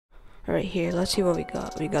Alright, here, let's see what we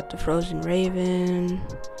got. We got the Frozen Raven.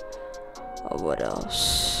 Oh, what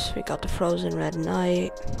else? We got the Frozen Red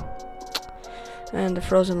Knight. And the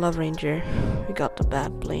Frozen Love Ranger. We got the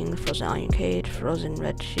Bat Bling, Frozen Iron Cage, Frozen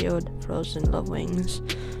Red Shield, Frozen Love Wings.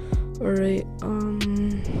 Alright,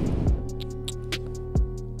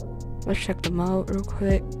 let's check them out real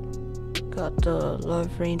quick. Got the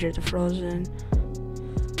Love Ranger, the Frozen.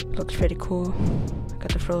 Looks pretty cool.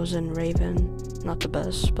 Got the Frozen Raven. Not the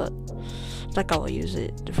best, but like I will use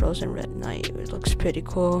it. The Frozen Red Knight. It looks pretty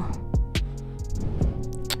cool.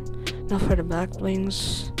 Now for the back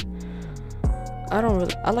blings.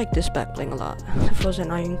 I like this back bling a lot. The Frozen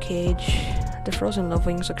Iron Cage. The Frozen Love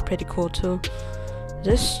Wings looks pretty cool too.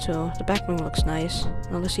 This too. The back bling looks nice.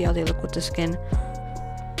 Now let's see how they look with the skin.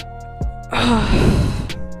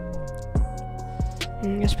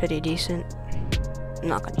 It's pretty decent. I'm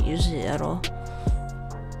not gonna use it at all.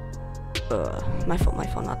 My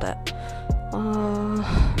fault, not that.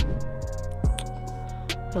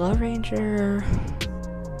 The Love Ranger.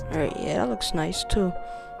 Alright, yeah, that looks nice too.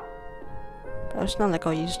 But it's not like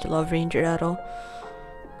I'll use the Love Ranger at all.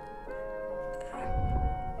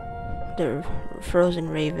 The Frozen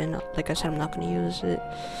Raven, like I said, I'm not gonna use it.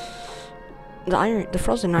 The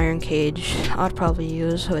Frozen Iron Cage, I'd probably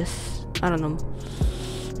use with, I don't know,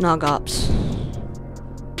 Nog Ops.